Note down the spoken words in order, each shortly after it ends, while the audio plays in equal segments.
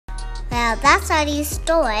Well, that's already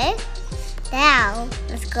stored. Now,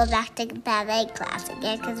 let's go back to ballet class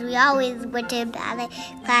again, because we always went to ballet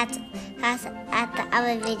class at the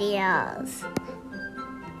other videos.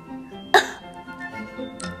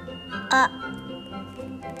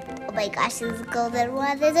 Oh my gosh, there's a golden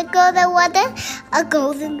one. There's a golden one. A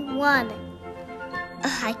golden one.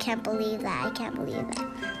 I can't believe that. I can't believe that.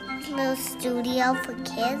 It's a little studio for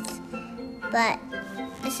kids. But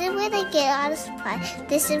this is where they get all the supplies.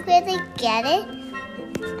 This is where they get it.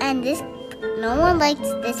 And this, no one likes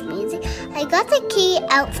this music. I got the key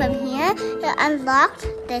out from here to unlock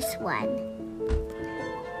this one.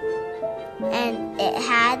 And it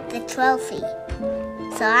had the trophy.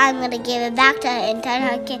 So I'm going to give it back to her and turn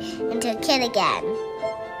her into a kid again.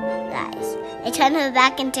 Guys, I turned her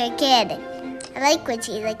back into a kid. I like when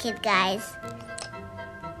she's a kid, guys.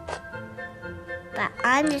 But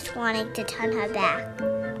I'm just wanting to turn her back.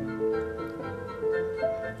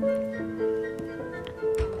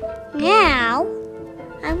 Now,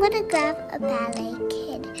 I'm going to grab a ballet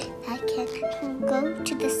kid that can go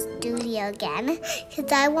to the studio again.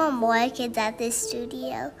 Because I want more kids at this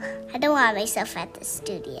studio. I don't want myself at the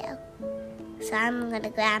studio. So I'm going to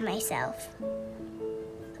grab myself.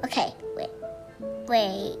 Okay, wait.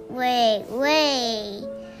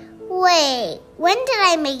 When did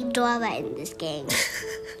I make Dora in this game?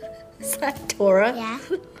 Is that Dora? Yeah.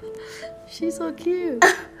 She's so cute.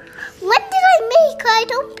 When did I make her? I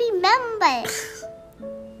don't remember.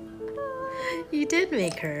 You did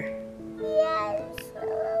make her. Yes.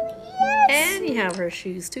 And you have her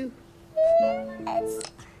shoes too. Yes.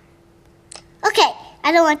 Okay,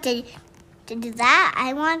 I don't want to do that.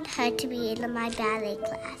 I want her to be in my ballet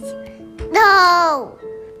class. No!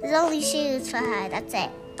 There's only shoes for her. That's it.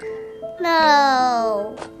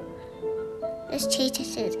 No! Let's change the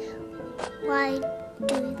shoes. Why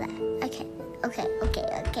do that? Okay.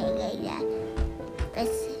 Yeah. This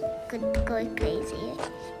is going crazy.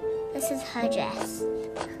 This is her dress.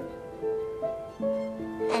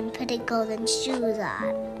 And putting golden shoes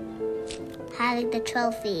on. Having the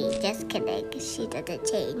trophy. Just kidding. She doesn't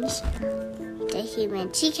change to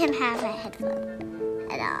human. She can have a headphone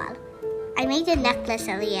at all. I made a necklace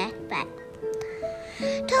earlier, but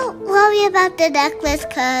don't worry about the necklace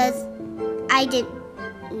because I didn't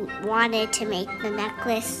want to make the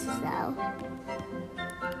necklace, so.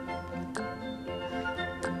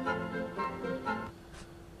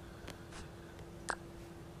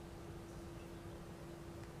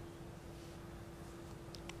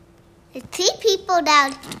 There's 3 people now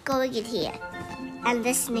going in here and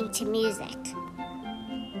listening to music.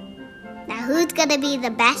 Now, who's gonna be the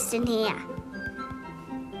best in here?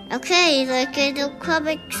 Okay, like in the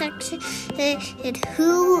comment section,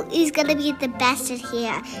 who is gonna be the best in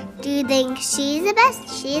here? Do you think she's the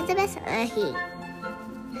best, or he?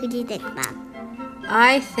 Who do you think, Mom?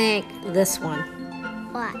 I think this one.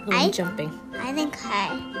 What? I'm jumping. I think her.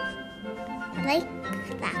 I like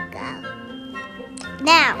that girl.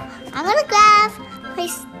 Now, I'm gonna grab my.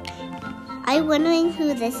 I'm wondering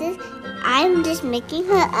who this is. I'm just making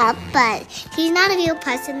her up, but she's not a real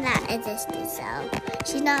person that existed, so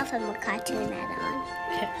she's not from a cartoon at all.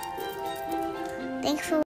 Okay. Thanks for